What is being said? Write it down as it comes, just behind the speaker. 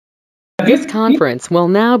This conference will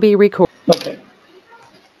now be recorded. Okay.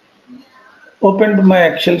 Opened my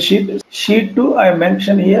Excel sheet. Sheet 2, I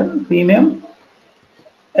mentioned here, rename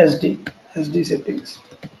SD settings.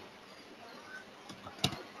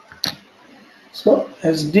 So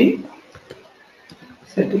SD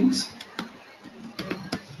settings.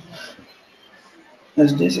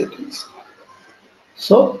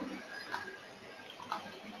 So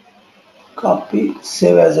copy,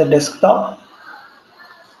 save as a desktop.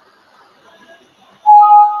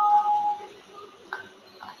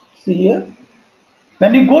 See here.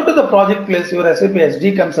 When you go to the project place, your SAP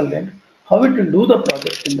SD consultant, how it will do the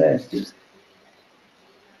project in the SD?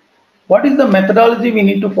 What is the methodology we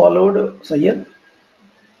need to follow, Sayyid?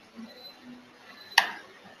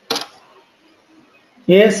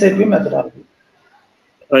 ASAP methodology.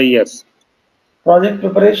 Yes. Project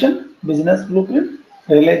preparation, business blueprint,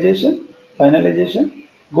 realization, finalization,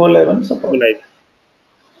 go live and support. Right.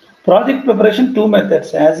 Project preparation, two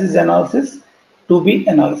methods: as is analysis, to be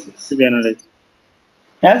analysis. To be analyzed.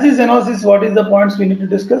 As is analysis, what is the points we need to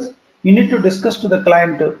discuss? You need to discuss to the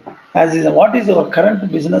client as is what is our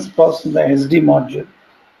current business process in the SD module.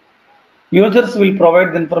 Users will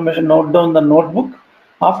provide the information, note down the notebook.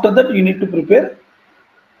 After that, you need to prepare.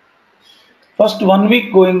 First 1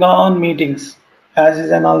 week going on meetings, as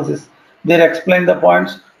is analysis. They explain the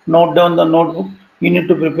points, note down the notebook. You need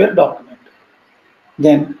to prepare document.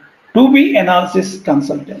 Then to be analysis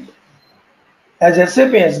consultant. As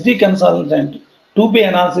SAP SD consultant, to be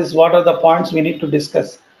analysis, what are the points we need to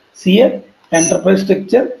discuss? See here, enterprise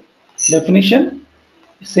structure, definition,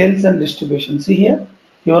 sales and distribution. See here,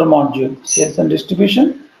 your module, sales and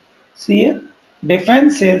distribution. See here,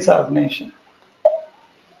 define sales organization.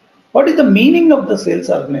 What is the meaning of the sales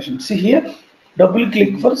organization? See here, double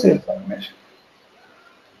click for sales organization.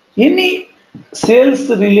 Any sales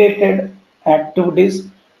related activities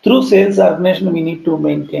through sales organization we need to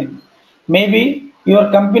maintain. Maybe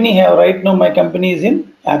your company have, right now my company is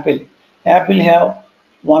in Apple. Apple have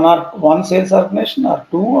one sales organization or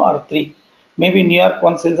two or three. Maybe New York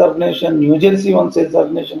one sales organization, New Jersey one sales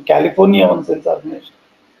organization, California one sales organization.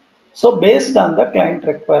 So based on the client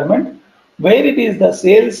requirement, where it is the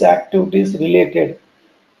sales activities related,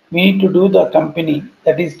 we need to do the company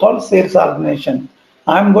that is called sales organization.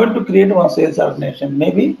 I'm going to create one sales organization,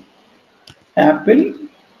 maybe Apple,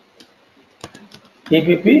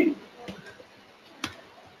 APP,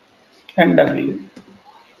 NW.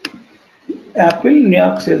 Apple New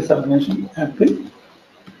York sales organization, Apple,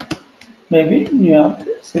 maybe New York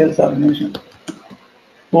sales organization,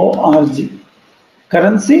 ORG,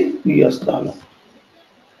 currency US dollar.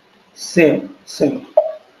 Save,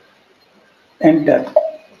 enter.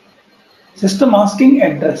 System asking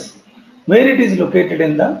address, where it is located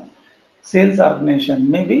in the sales organization,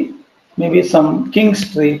 maybe some King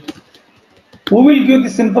Street. Who will give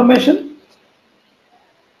this information?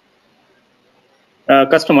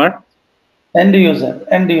 Customer. End user,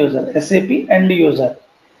 SAP end user.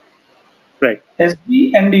 Right.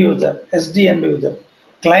 SD end user.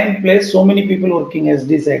 Client place, so many people working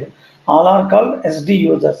SD side. All are called SD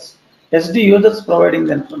users. SD users providing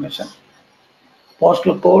the information.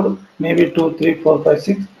 Postal code, maybe 2, 3, 4, 5,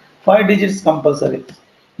 6, 5 digits compulsory.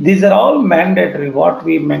 These are all mandatory, what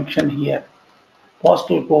we mentioned here.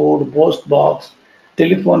 Postal code, post box,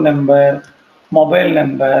 telephone number, mobile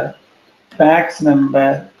number, fax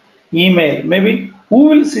number, email. Maybe who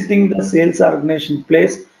will sitting the sales organization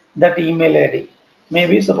place that email ID.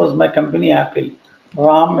 Maybe suppose my company Apple,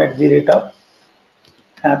 ram@apple.com.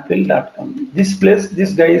 This place,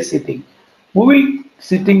 this guy is sitting. Who will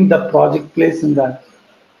sitting the project place in the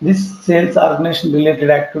this sales organization related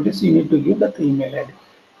activities? You need to give that email ID.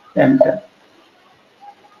 Enter.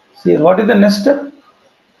 See what is the next step?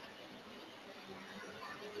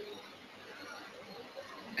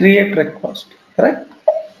 Create request. Correct?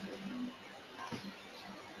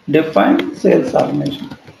 Define sales organization.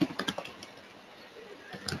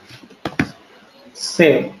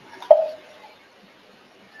 Save.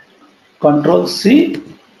 Control C,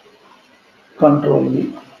 Control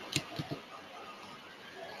V.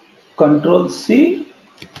 Control C,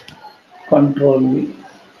 Control V.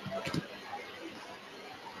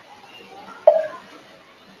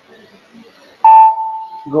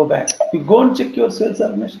 Go back. You go and check your sales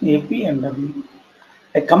organization, AP and W.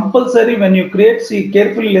 A compulsory when you create, see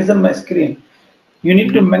carefully listen my screen. You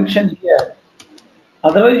need to mention here.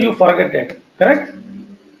 Otherwise you forget it. Correct?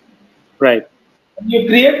 Right. When you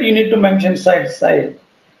create, you need to mention side.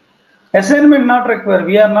 Assignment not required.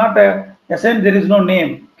 We are not assigned. There is no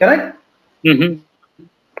name. Correct?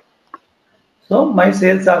 So my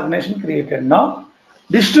sales organization created. Now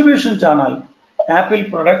distribution channel. Apple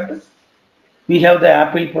product We have the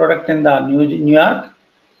Apple product in the New York.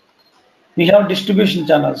 We have distribution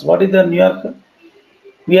channels. What is the New York?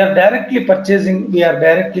 We are directly purchasing, we are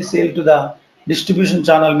directly sale to the distribution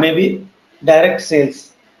channel, maybe direct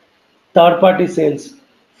sales, third party sales,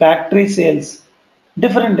 factory sales,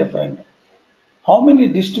 different. How many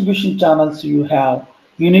distribution channels you have?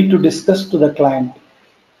 You need to discuss to the client.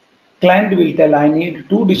 Client will tell, I need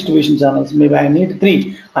 2 distribution channels, maybe I need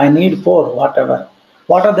 3, I need 4, whatever.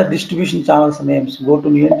 What are the distribution channels names? Go to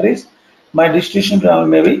new entries. My distribution channel,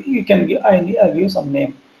 maybe you can give, I give some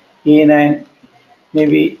name. A9,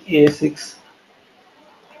 maybe A6,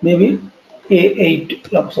 maybe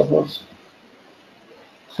A8, suppose.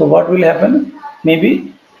 So what will happen?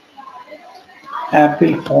 Maybe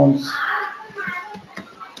Apple phones,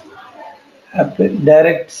 Apple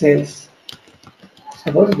direct sales.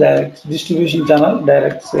 Suppose direct distribution channel,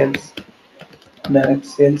 direct sales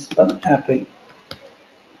for Apple.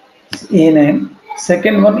 A9.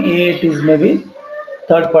 Second one, A8 is maybe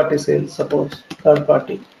third party sales. Suppose third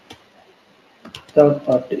party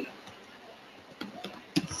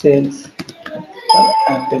sales for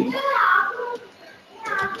Apple.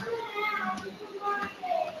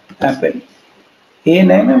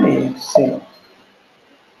 A9 and A8 sale.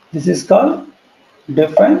 This is called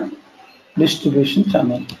defined distribution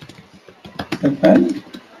channel. Defined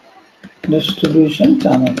distribution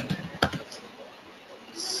channel.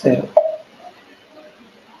 Sale.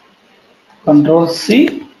 Control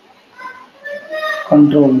C,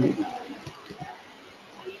 Control V.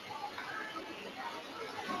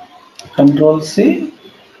 Control C,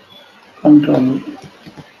 Control V.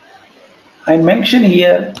 I mention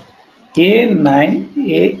here A9,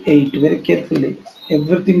 A8 very carefully.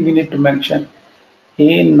 Everything we need to mention.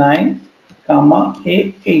 A9,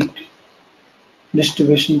 A8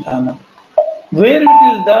 distribution channel. Where it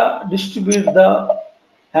will distribute the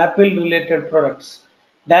Apple related products?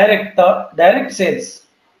 Direct sales.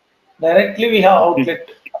 Directly we have outlet.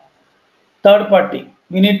 Third party,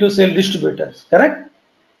 we need to sell distributors, correct?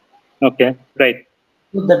 Okay, right.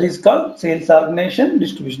 So that is called sales organization,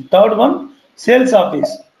 distribution. Third one, sales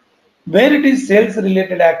office. Where it is sales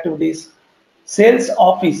related activities, sales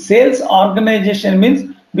office, sales organization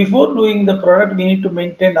means before doing the product, we need to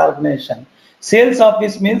maintain organization. Sales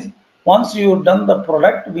office means once you've done the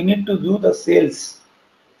product, we need to do the sales.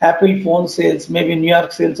 Apple phone sales, maybe New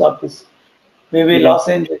York sales office, maybe Los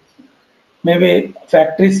Angeles, maybe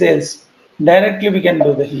factory sales. Directly we can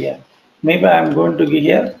do the here. Maybe I'm going to give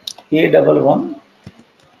here A11,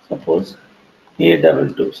 suppose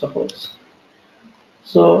A22, suppose.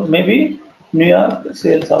 So maybe New York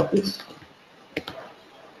sales office,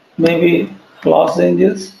 maybe Los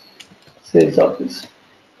Angeles sales office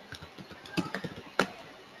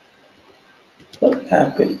for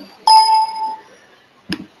Apple.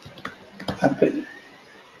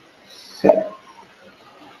 So,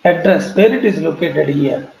 address where it is located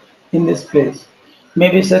here in this place.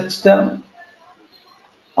 Maybe search term,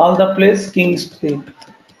 all the place King Street.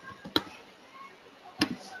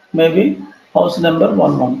 Maybe house number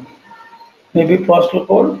 11. Maybe postal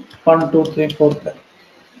code 12345.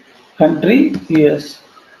 Country US.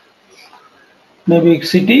 Maybe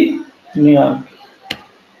city New York.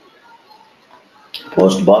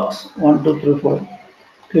 Post box 1234.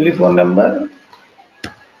 Telephone number,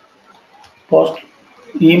 post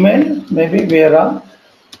email, maybe Veera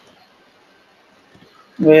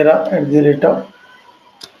 @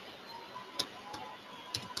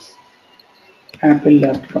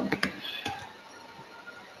 apple.com.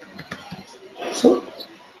 So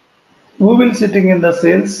who will sitting in the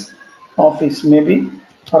sales office? Maybe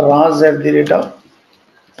Raz @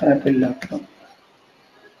 apple.com.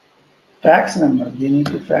 Fax number, they need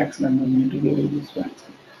to fax number, we need to give you this fax number.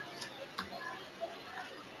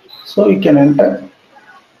 So you can enter.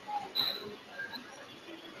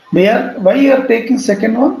 Why you are taking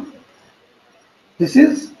second one? This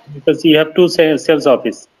is Because you have 2 sales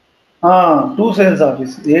office. 2 sales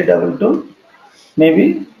office. A22,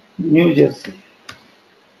 maybe New Jersey.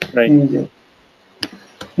 Right. New Jersey.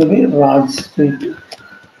 Maybe Raj Street.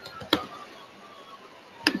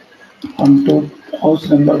 House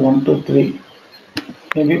number 123.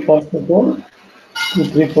 Maybe postal code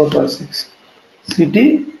 23456.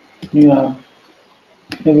 City New York.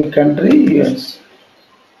 Maybe country US.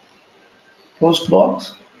 Post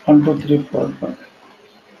box 12345.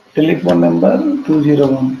 Telephone number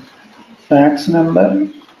 201. Fax number.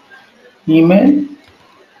 Email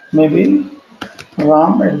maybe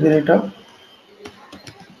ram @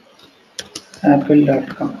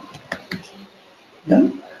 apple.com.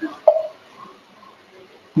 Then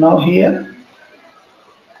now here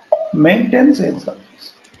maintain sales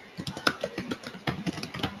office.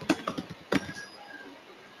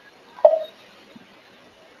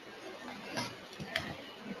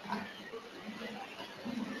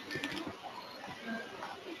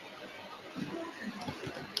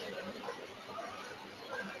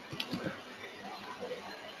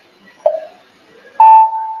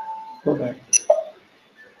 Go back.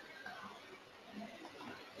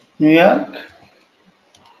 New York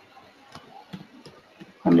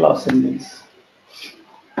and Los Angeles.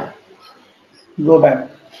 Go back.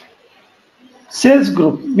 Sales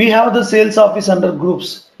group. We have the sales office under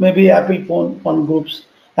groups. Maybe Apple phone groups.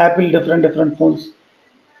 Apple different phones.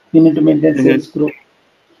 You need to maintain sales group.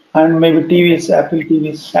 And maybe TVs, Apple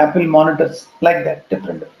TVs, Apple monitors, like that,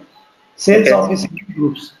 different. Sales office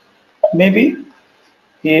groups. Maybe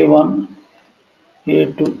A1,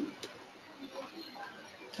 A2,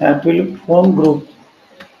 Apple phone group,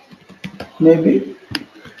 maybe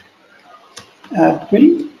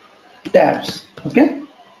Apple tabs. Okay.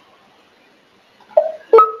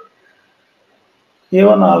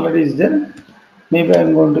 A1 already is there. Maybe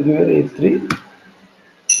I'm going to give it A3.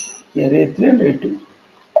 Here A3 and A2.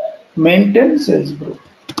 Maintain sales group.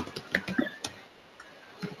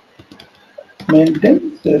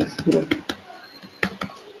 Maintain sales group.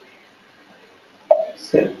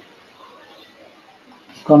 Save.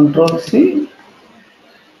 Control C.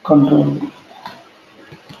 Control V.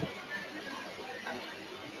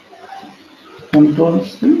 Control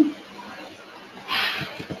C.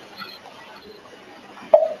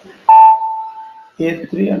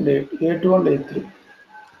 A3 and A2 and A3.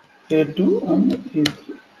 A2 and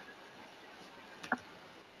A3.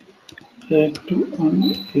 A2 and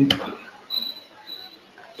A3.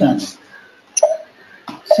 Done.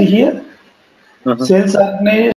 See here, sales organization.